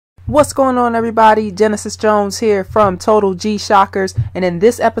What's going on, everybody? Genesis Jones here from Total G Shockers, and in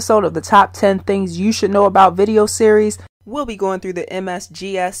this episode of the Top 10 Things You Should Know About video series, we'll be going through the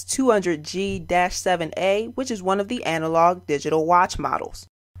MSGS200G-7A, which is one of the analog digital watch models.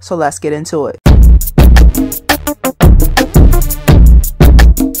 So let's get into it.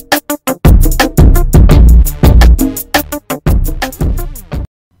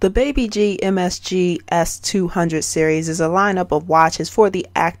 The BABY-G MSGS200 series is a lineup of watches for the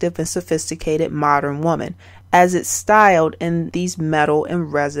active and sophisticated modern woman, as it's styled in these metal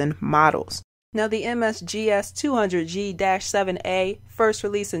and resin models. Now, the MSGS200G-7A, first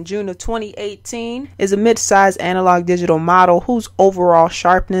released in June of 2018, is a mid-size analog digital model whose overall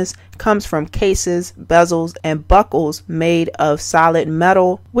sharpness comes from cases, bezels, and buckles made of solid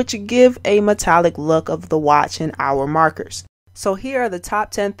metal, which give a metallic look of the watch in hour markers. So here are the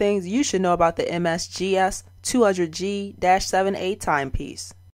top 10 things you should know about the MSGS200G-7A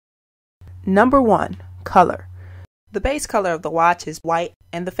timepiece. Number 1. Color. The base color of the watch is white,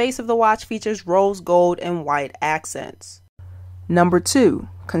 and the face of the watch features rose gold and white accents. Number 2.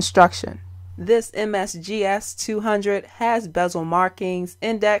 Construction. This MSGS200 has bezel markings,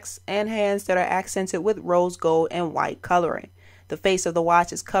 index, and hands that are accented with rose gold and white coloring. The face of the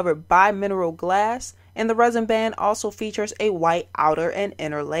watch is covered by mineral glass, and the resin band also features a white outer and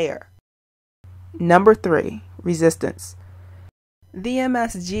inner layer. Number 3. Resistance. The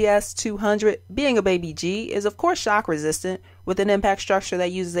MSGS200, being a BABY-G, is of course shock resistant, with an impact structure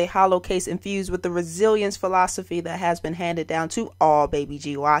that uses a hollow case infused with the resilience philosophy that has been handed down to all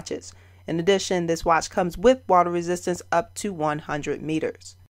BABY-G watches. In addition, this watch comes with water resistance up to 100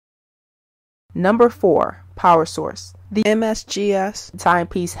 meters. Number 4. Power source. The MSGS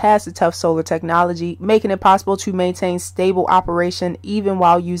timepiece has the tough solar technology, making it possible to maintain stable operation even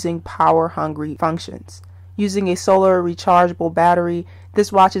while using power-hungry functions. Using a solar rechargeable battery,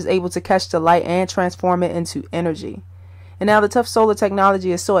 this watch is able to catch the light and transform it into energy. And now the tough solar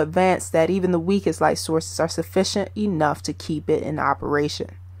technology is so advanced that even the weakest light sources are sufficient enough to keep it in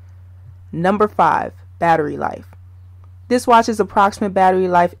operation. Number 5. Battery life. This watch's approximate battery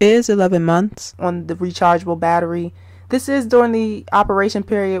life is 11 months on the rechargeable battery. This is during the operation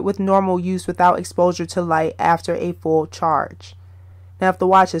period with normal use without exposure to light after a full charge. Now, if the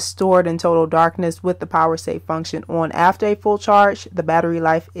watch is stored in total darkness with the power save function on after a full charge, the battery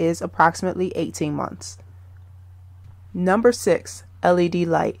life is approximately 18 months. Number 6. LED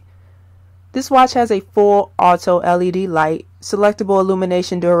light. This watch has a full auto LED light, selectable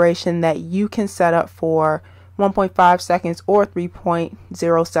illumination duration that you can set up for 1.5 seconds or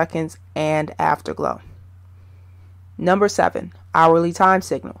 3.0 seconds and afterglow. Number 7. Hourly time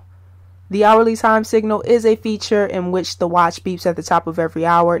signal. The hourly time signal is a feature in which the watch beeps at the top of every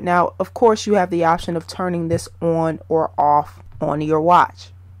hour. Now, of course, you have the option of turning this on or off on your watch.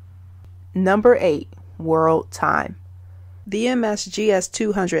 Number 8. World time. The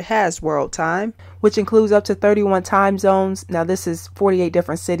MSGS200 has world time, which includes up to 31 time zones. Now, this is 48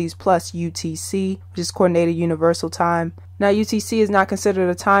 different cities plus UTC, which is Coordinated Universal Time. Now, UTC is not considered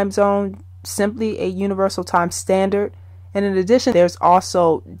a time zone, simply a universal time standard. And in addition, there's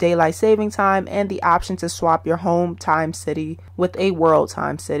also daylight saving time and the option to swap your home time city with a world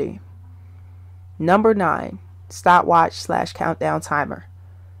time city. Number 9. Stopwatch/countdown timer.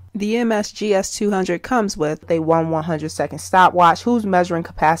 The MSGS200 comes with a 1/100-second stopwatch whose measuring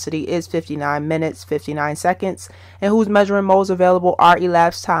capacity is 59 minutes, 59 seconds, and whose measuring modes available are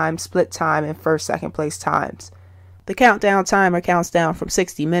elapsed time, split time, and first second place times. The countdown timer counts down from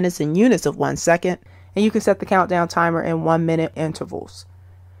 60 minutes in units of 1 second, and you can set the countdown timer in 1-minute intervals.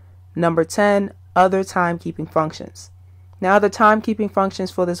 Number 10. Other timekeeping functions. Now, other timekeeping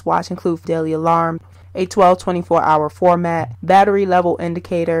functions for this watch include daily alarm, a 12/24-hour format, battery level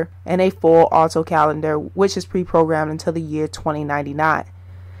indicator, and a full auto calendar, which is pre-programmed until the year 2099.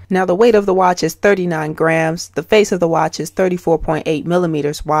 Now, the weight of the watch is 39 grams, the face of the watch is 34.8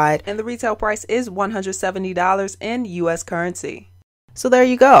 millimeters wide, and the retail price is $170 in US currency. So there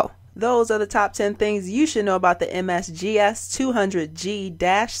you go. Those are the top 10 things you should know about the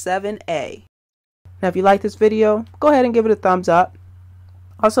MSGS200G-7A. Now, if you like this video, go ahead and give it a thumbs up.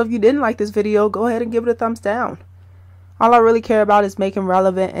 Also, if you didn't like this video, go ahead and give it a thumbs down. All I really care about is making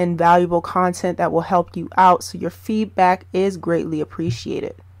relevant and valuable content that will help you out, so your feedback is greatly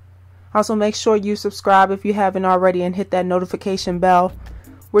appreciated. Also, make sure you subscribe if you haven't already and hit that notification bell.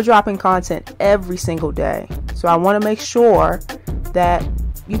 We're dropping content every single day, so I want to make sure that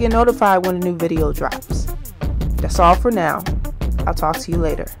you get notified when a new video drops. That's all for now. I'll talk to you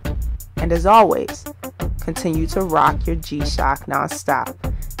later. And as always, continue to rock your G-Shock nonstop.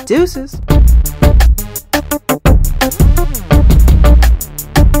 Deuces!